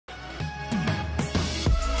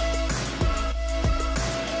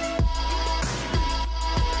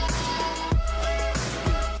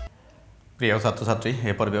প্রিয় ছাত্রছাত্রী,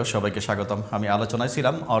 এ পর্বেও সবাইকে স্বাগতম। আমি আলোচনায়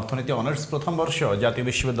ছিলাম অর্থনীতি অনার্স প্রথম বর্ষ জাতীয়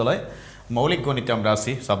বিশ্ববিদ্যালয় মৌলিক গণিতে আমরা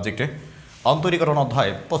আছি সাবজেক্টে অন্তরীকরণ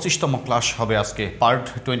অধ্যায় 25তম ক্লাস হবে আজকে পার্ট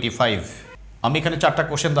 25। আমি এখানে 4টা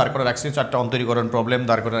কোশ্চেন দাঁড় করে রাখছি, 4টা অন্তরীকরণ প্রবলেম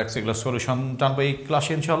দাঁড় করে রাখছি, এগুলো সলিউশন টানবো এই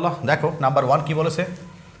ক্লাসে ইনশাআল্লাহ। দেখো নাম্বার 1 কি বলেছে,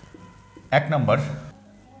 1 number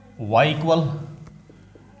y equal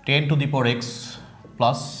 10 to the power x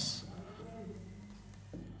plus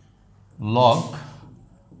log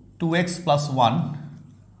 2x plus 1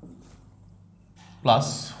 plus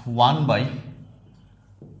 1 by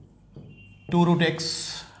 2 root x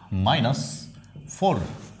minus 4।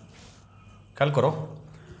 খেয়াল করো,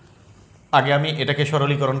 আগে আমি এটাকে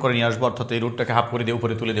সরলীকরণ করে নিয়ে আসবো, অর্থাৎ এই রুটটাকে হাফ করে দিয়ে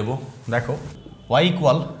উপরে তুলে দেবো। দেখো y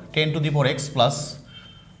equal 10 to the power x plus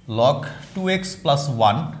log 2x plus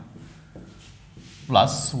 1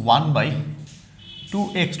 plus 1 by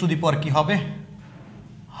 2x to the power কি হবে,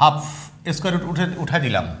 হাফ স্কোয়ার রুট উঠাই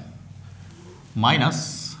দিলাম, মাইনাস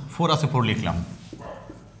 4 আছে 4 লিখলাম।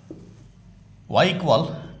 y equal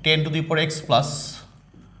 10 to the power x plus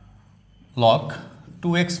log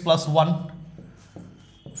 2x plus 1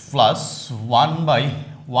 plus 1 by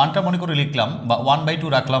 1টা মনে করে লিখলাম বা 1/2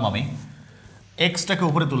 রাখলাম। আমি এক্সটাকে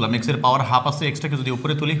উপরে তুললাম, এক্সের পাওয়ার হাফ আছে, এক্সটাকে যদি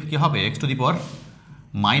উপরে তুলি কি হবে, x to the power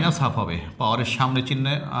minus half হবে। পাওয়ারের সামনে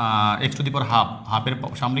চিহ্নে x to the power half, হাফের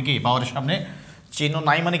সামনে কি পাওয়ারের সামনে চিহ্ন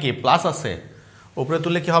নাই মানে কি প্লাস আছে, উপরে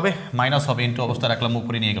তুললে কি হবে মাইনাস হবে, ইনটু অবস্থা রাখলাম,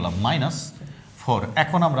 উপরে নিয়ে গেলাম -4।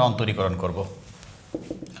 এখন আমরা অন্তরীকরণ করব।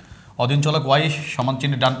 অধীন চলক y সমান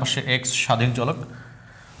চিহ্নে ডান পাশে x, স্বাধীন চলক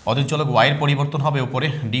অধীন চলক y এর পরিবর্তন হবে উপরে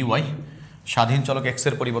dy, স্বাধীন চলক x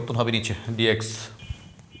এর পরিবর্তন হবে নিচে dx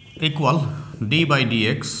equal d by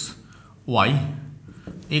dx y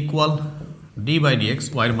equal d by dx,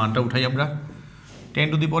 y এর মানটা উঠাই আমরা 10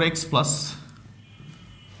 to the power x plus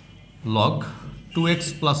log 2x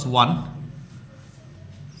plus 1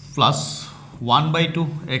 plus 1/2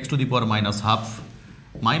 x to the power minus half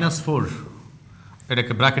minus 4।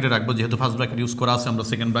 এটাকে ব্র্যাকেটে রাখবো, যেহেতু ফার্স্ট ব্র্যাকেট ইউজ করা আছে, আমরা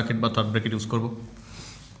সেকেন্ড ব্র্যাকেট বা থার্ড ব্র্যাকেট ইউজ করব।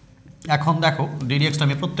 এখন দেখো ddxটা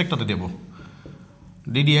আমি প্রত্যেকটাতে দেব,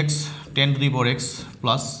 ddx 10 to the power x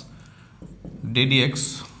plus ddx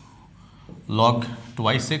log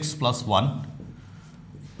 2x plus 1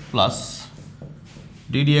 plus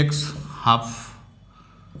ddx half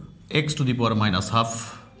x to the power minus half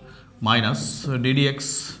minus ddx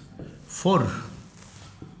 4।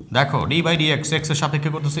 দেখো d বাই dx x এর সাপেক্ষে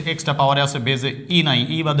করতেছে, xটা পাওয়ারে আছে, বেজে ই নাই,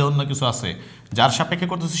 ই বাদে অন্য কিছু আছে, যার সাপেক্ষে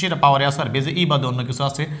করতেছে সেটা পাওয়ারে আছে আর বেজে ই বাদে অন্য কিছু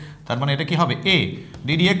আছে, তার মানে এটা কি হবে a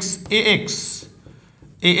ddx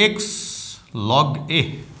ax log a,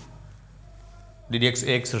 ddx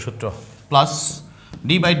ax এর সূত্র plus d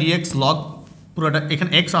by dx log, পুরোটা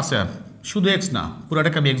এখানে x আছে, আর শুধু x না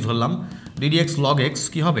পুরোটাকে আমি x ধরলাম, ddx log x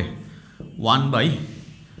কি হবে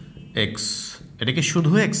 1/x। এটা কি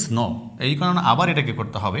শুধু x? নো, এই কারণে আবার এটাকে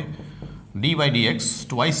করতে হবে d by dx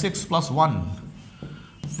 2x plus 1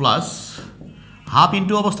 plus half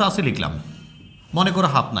into অবস্থা আছে লিখলাম, মনে করো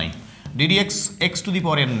হাফ নাই, ddx x to the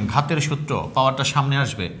power n, ঘাতের সূত্র, পাওয়ারটা সামনে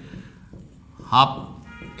আসবে, half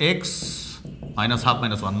x minus half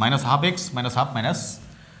minus 1 minus half x minus half minus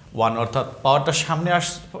 1, অর্থাৎ পাওয়ারটা সামনে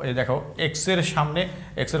এই দেখো x এর সামনে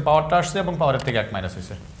x এর পাওয়ারটা আসছে এবং পাওয়ারের থেকে 1 মাইনাস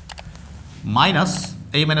হয়েছে, মাইনাস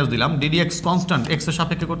এই মাইনাস দিলাম, ddx কনস্ট্যান্ট x এর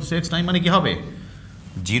সাপেক্ষে করতেছে, x নাই মানে কি হবে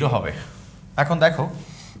 0 হবে। এখন দেখো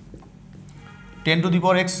 10 to the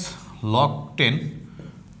power x log 10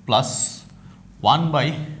 plus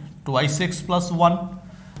 1/2x plus 1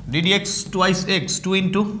 ddx 2x 2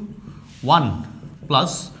 into 1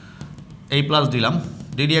 plus এই প্লাস দিলাম,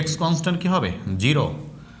 ddx কনস্ট্যান্ট কি হবে 0,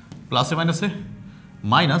 প্লাসে মাইনাসে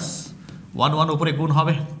মাইনাস 1 1 উপরে গুণ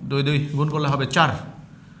হবে, 2 2 গুণ করলে হবে 4,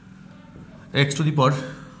 x টু দি পাওয়ার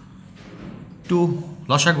 2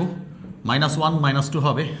 লসাগু -1 -2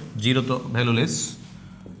 হবে, 0 তো ভ্যালুলেস।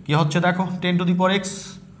 কি হচ্ছে দেখো 10 to the power x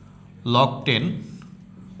log 10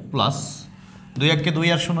 plus 2 1 কে 2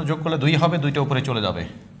 আর 0 যোগ করলে 2 হবে, 2টা উপরে চলে যাবে,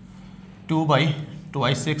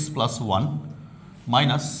 2/2x plus 1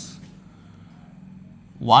 minus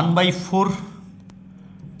 1/4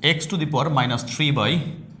 x to the পাওয়ার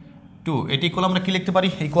 -3/2। এটি ইকুয়াল আমরা কি লিখতে পারি,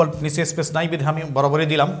 ইকুয়াল নিচে স্পেস নাই বিধে আমি বরাবরই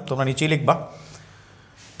দিলাম, তোমরা নিচেই লিখবা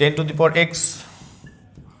 10 to the power x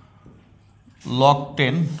log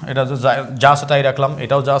 10, এটা যা আছে তাই রাখলাম,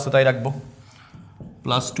 এটাও যা আছে তাই রাখবো,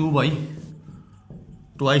 প্লাস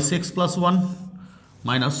 2/2x প্লাস 1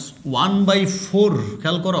 মাইনাস 1/4।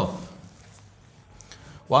 খেয়াল করো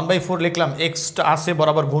 1/4 লিখলাম, এক্সটা আছে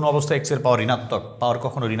বরাবর গুণ অবস্থা, এক্স এর পাওয়ার ঋণাত্মক, পাওয়ার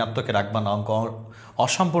কখনো ঋণাত্মকে রাখবা না, অঙ্ক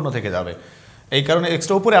অসম্পূর্ণ থেকে যাবে, এই কারণে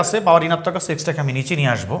এক্সটা উপরে আছে, পাওয়ার ঋণাত্মক আছে, এক্সটাকে আমি নিচে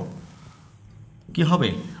নিয়ে আসবো, কি হবে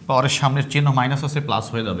পাওয়ারের সামনের চিহ্ন মাইনাস আছে প্লাস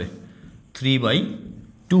হয়ে যাবে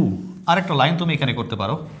 3/2 আরেকটা লাইন তুমি এখানে করতে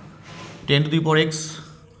পারো 10 to the power x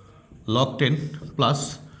log 10 plus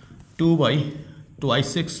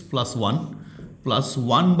 2/2i6 plus 1 plus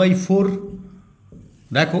 1/4।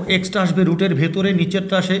 দেখো এক্সটা আসবে রুটের ভেতরে,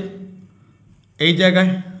 নিচেরটা আসে এই জায়গায়,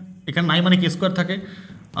 এখানে নাই মানে কি স্কোয়ার থাকে,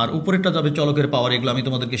 আর উপরেরটা যাবে চলকের পাওয়ার। এগুলো আমি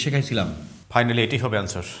তোমাদেরকে শেখাইছিলাম। ফাইনালি এটি হবে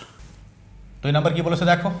অ্যান্সার। 2 নাম্বার কি বলেছে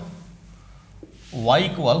দেখো, y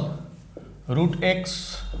equal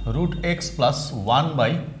root x plus 1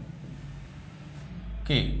 by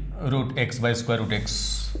কি root x by square root x.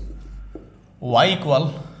 y equal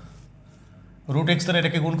root x দ্বারা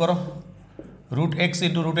এটাকে গুণ করো, root x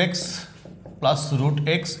into root x plus root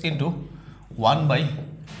x into 1 by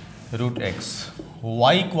root x.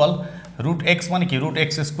 y equal root x মানে কি root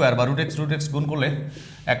x square বা root x গুণ করলে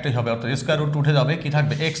একটাই হবে, অর্থাৎ স্কোয়ার রুট উঠে যাবে, কি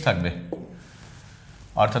থাকবে এক্স থাকবে,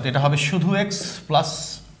 অর্থাৎ এটা হবে শুধু এক্স প্লাস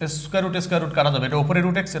স্কোয়ার রুট কাটা যাবে, এটা উপরে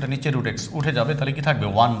রুট এক্স, এটা নিচে রুট এক্স উঠে যাবে, তাহলে কি থাকবে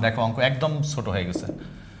 1। দেখো অঙ্ক একদম ছোট হয়ে গেছে।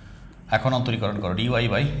 এখন অন্তরীকরণ করো dy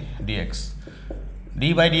by dx, d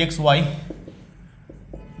by dx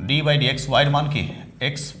y এর মান কি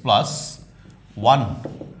x প্লাস 1,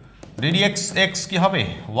 ddx x কি হবে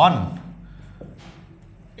 1,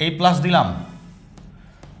 এই প্লাস দিলাম,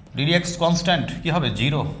 ddx কনস্ট্যান্ট কি হবে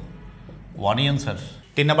 0, 1ই অ্যান্সার।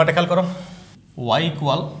 3 নাম্বারটা খেয়াল করো, y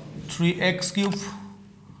equal 3x cube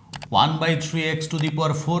 1/3x to the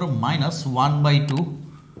power 4 minus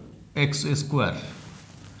 1/2x square.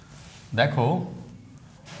 দেখো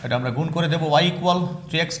এটা আমরা গুণ করে দেবো, y ইকুয়াল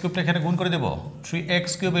 3x কিউবটা এখানে গুণ করে দেবো, 3x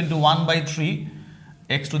cube into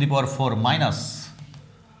 1/3x to the power 4 minus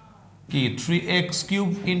কি 3x cube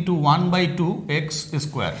into 1/2x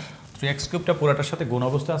square. 3x কিউবটা পুরোটার সাথে গুণ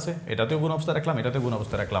অবস্থা আছে, এটাতেও গুণ অবস্থা রাখলাম, এটাতেও গুণ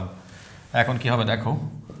অবস্থা রাখলাম। এখন কি হবে দেখো,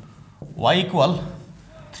 y ইকুয়াল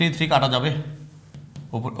 3 কাটা যাবে,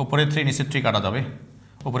 উপরে 3 নিচে 3 কাটা যাবে,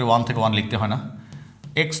 উপরে 1 থেকে 1 লিখতে হয় না,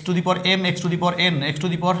 x to the power m x to the power n, x to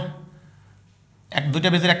the পাওয়ার দুইটা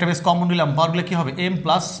বেজের একটা বেজ কমন নিলাম, পাওয়ারগুলো কি হবে m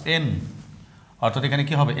প্লাস n, অর্থাৎ এখানে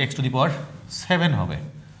কি হবে x টু দি পাওয়ার 7 হবে,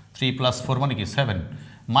 3 প্লাস 4 মানে কি 7,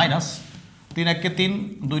 মাইনাস 3 1 কে 3,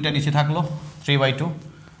 দুইটা নিচে থাকলো 3/2।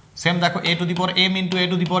 সেম দেখো a to the power m into a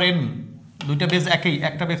to the power n, দুইটা বেজ একই,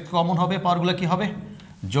 একটা বেজ কমন হবে, পাওয়ারগুলো কি হবে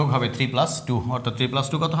যোগ হবে 3 প্লাস 2, অর্থাৎ 3 প্লাস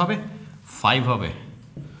 2 কত হবে 5 হবে।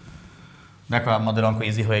 দেখো আমাদের অঙ্ক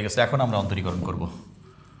ইজি হয়ে গেছে। এখন আমরা অন্তরীকরণ করব,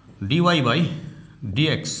 dy বাই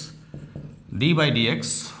dx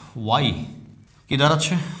y কি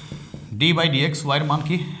দাঁড়াচ্ছে, d বাই dx y এর মান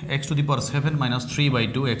কি x to the power 7 minus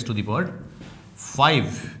 3/2 x to the power 5,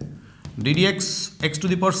 ddx x to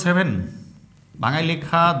the পাওয়ার 7 বাঙালি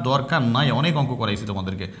লেখা দরকার নাই, অনেক অঙ্ক করাইছি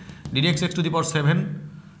তোমাদেরকে। ddx x to the power 7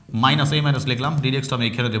 minus এই মাইনাস লিখলাম, ddx আমি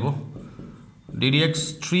এখানে দেবো, ddx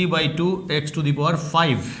 3/2 x to the power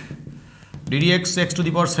 5, ddx x to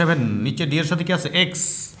the পাওয়ার 7, নিচে d এর সাথে কি আছে x,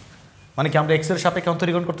 মানে কি আমরা x এর সাপেক্ষে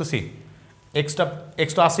অন্তরীকরণ করতেছি, x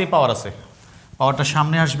তো আসেই, পাওয়ার আছে, পাওয়ারটা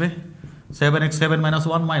সামনে আসবে, 7x 7 মাইনাস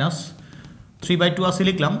 1 মাইনাস 3/2 আসে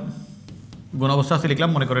লিখলাম, গুণ অবস্থা আসে লিখলাম,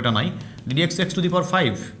 মনে করে এটা নাই, ddx x to the power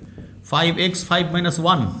 5, 5x 5 minus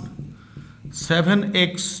 1,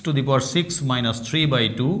 7x to the power 6 minus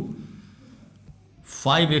 3/2,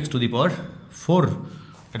 5x to the পাওয়ার 4,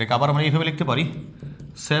 এটাকে আবার আমরা এইভাবে লিখতে পারি,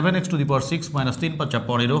 7x to the power 6 minus 3 5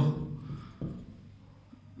 15/2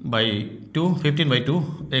 15/2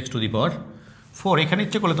 x to the পাওয়ার 4। এখানে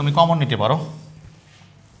ইচ্ছে করলে তুমি কমন নিতে পারো,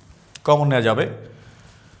 কমন নেওয়া যাবে,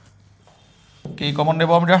 কি কমন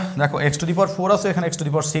নেব আমরা, দেখো x টু দি পাওয়ার 4 আছে, এখানে x টু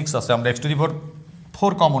দি পাওয়ার 6 আছে, আমরা x to the power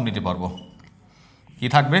 4 common নিতে পারবো, কি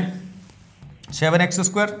থাকবে 7x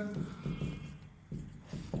স্কোয়ার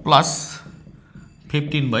প্লাস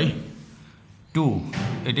 15/2,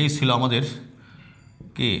 এটাই ছিল আমাদের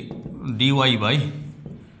কি dy বাই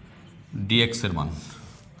dx এর মান।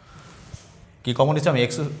 কি কমন নিচ্ছে আমি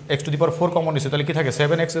x to the power 4 common নিচ্ছে, তাহলে কি থাকে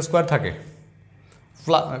 7x স্কোয়ার থাকে,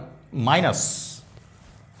 মাইনাস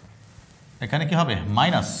এখানে কি হবে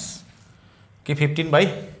মাইনাস কি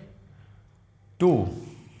 15/2,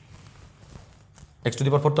 x টু দি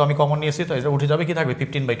পাওয়ার 4 তো আমি কমন নিয়েছি, তো এটা উঠে যাবে, কি থাকবে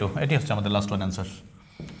 15/2, এটি হচ্ছে আমাদের লাস্ট ওয়ান অ্যান্সার।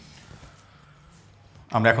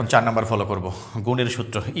 আমরা এখন 4 নাম্বার ফলো করব, গুণের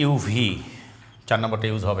সূত্র uv, 4 নাম্বারটা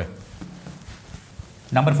ইউজ হবে।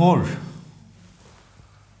 Number 4,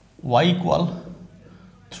 y equal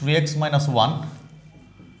 3x minus 1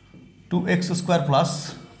 2x square plus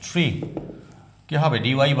 3, কি হবে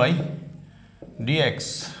dy by dx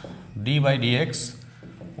d by dx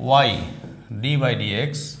y d by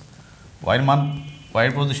dx, y এর মান y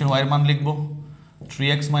এর পজিশন y এর মান লিখব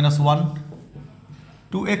 3x minus 1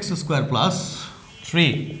 2x square plus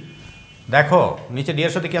 3। দেখো নিচে d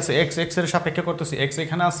এর সাথে কি আছে x, x এর সাপেক্ষে করতেছি, x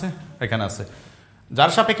এখানে আছে, এখানে আছে,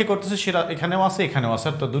 যার সাপেক্ষে করতেছে সেটা এখানেও আছে এখানেও আছে,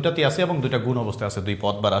 তো দুইটাতেই আছে এবং দুইটা গুণ অবস্থায় আছে, দুই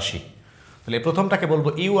পদ বা রাশি। তাহলে প্রথমটাকে বলবো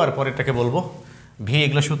ইউ আর পরেরটাকে বলবো ভি।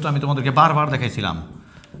 এগুলো সূত্র আমি তোমাদেরকে বারবার দেখাইছিলাম।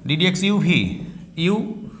 Ddx U V, you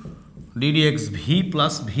ddx V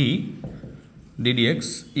plus V ddx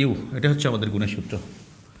you, এটা হচ্ছে আমাদের গুণের সূত্র।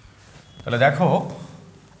 তাহলে দেখো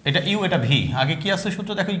এটা ইউ এটা ভি, আগে কি আছে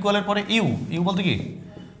সূত্র দেখো, ইকুয়ালের পরে ইউ, ইউ বলতে কি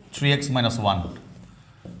 3x - 1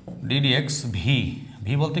 ডিডিএক্স ভি,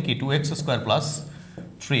 ভি বলতে কি 2x স্কোয়ার প্লাস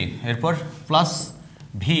 3, এরপর প্লাস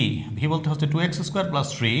ভি, ভি বলতে হচ্ছে 2x square plus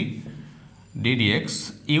 3 ddx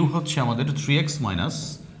you হচ্ছে আমাদের 3x -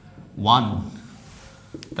 1।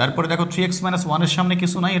 তারপরে দেখো 3x - 1 এর সামনে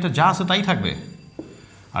কিছু নাই, এটা যা আছে তাই থাকবে।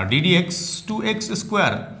 আর ডিডিএক্স 2x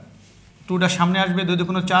স্কোয়ার, 2টা সামনে আসবে, 2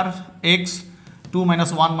 2 4, x 2 -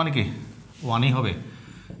 1 মানে কি 1ই হবে,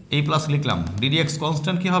 এই প্লাস লিখলাম। ডিডিএক্স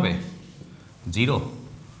কনস্ট্যান্ট কি হবে 0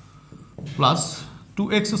 প্লাস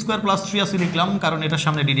 2x স্কোয়ার প্লাস 3 আছে লিখলাম, কারণ এটার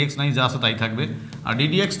সামনে ডিডিএক্স নাই, যা আছে তাই থাকবে। আর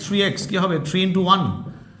ডিডিএক্স 3x কি হবে 3 × 1,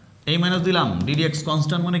 এই মাইনাস দিলাম, ডিডিএক্স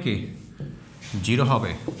কনস্ট্যান্ট মানে কি 0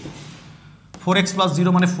 হবে। 4x + 0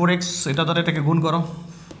 মানে 4x, এটা দ্বারা এটাকে গুণ করো,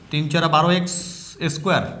 3 4 12x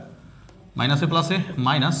স্কোয়ার মাইনাসে প্লাসে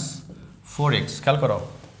মাইনাস 4x। খেয়াল করো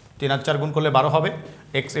 3 আর 4 গুণ করলে 12 হবে,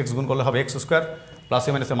 x x গুণ করলে হবে x স্কোয়ার, প্লাসে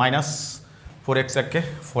মাইনাসে মাইনাস 4x একে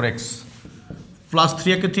 4x প্লাস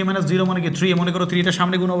 3 একে 3 - 0 মানে কি 3, মনে করো 3টা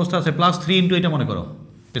সামনে গুণ অবস্থা আছে, প্লাস 3 ইন্টু এটা মনে করো,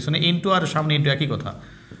 পেছনে ইন্টু আর সামনে ইন্টু একই কথা।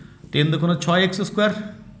 3 2 6x স্কোয়ার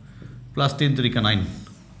প্লাস 3 3 9,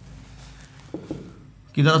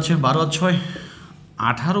 কী দাঁড়াচ্ছে 12 আর 6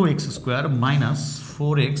 18x square minus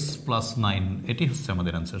 4x plus 9, এটি হচ্ছে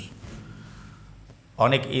আমাদের অ্যান্সার।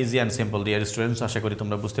 অনেক easy and simple dear students, আশা করি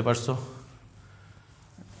তোমরা বুঝতে পারছো।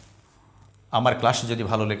 আমার ক্লাস যদি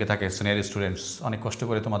ভালো লেগে থাকে সিনিয়র স্টুডেন্টস, অনেক কষ্ট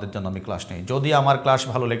করে তোমাদের জন্য আমি ক্লাস নেই, যদি আমার ক্লাস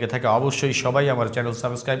ভালো লেগে থাকে অবশ্যই সবাই আমার চ্যানেল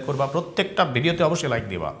সাবস্ক্রাইব করবা, প্রত্যেকটা ভিডিওতে অবশ্যই লাইক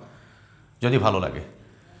দিবা, যদি ভালো লাগে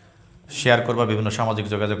শেয়ার করবা বিভিন্ন সামাজিক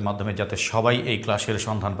যোগাযোগ মাধ্যমে, যাতে সবাই এই ক্লাসের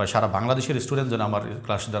সন্ধান পায়, সারা বাংলাদেশের স্টুডেন্ট যেন আমার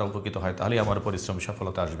ক্লাস দ্বারা উপকৃত হয়, তাহলেই আমার পরিশ্রম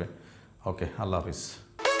সফলতা আসবে। ওকে, আল্লাহ হাফিজ।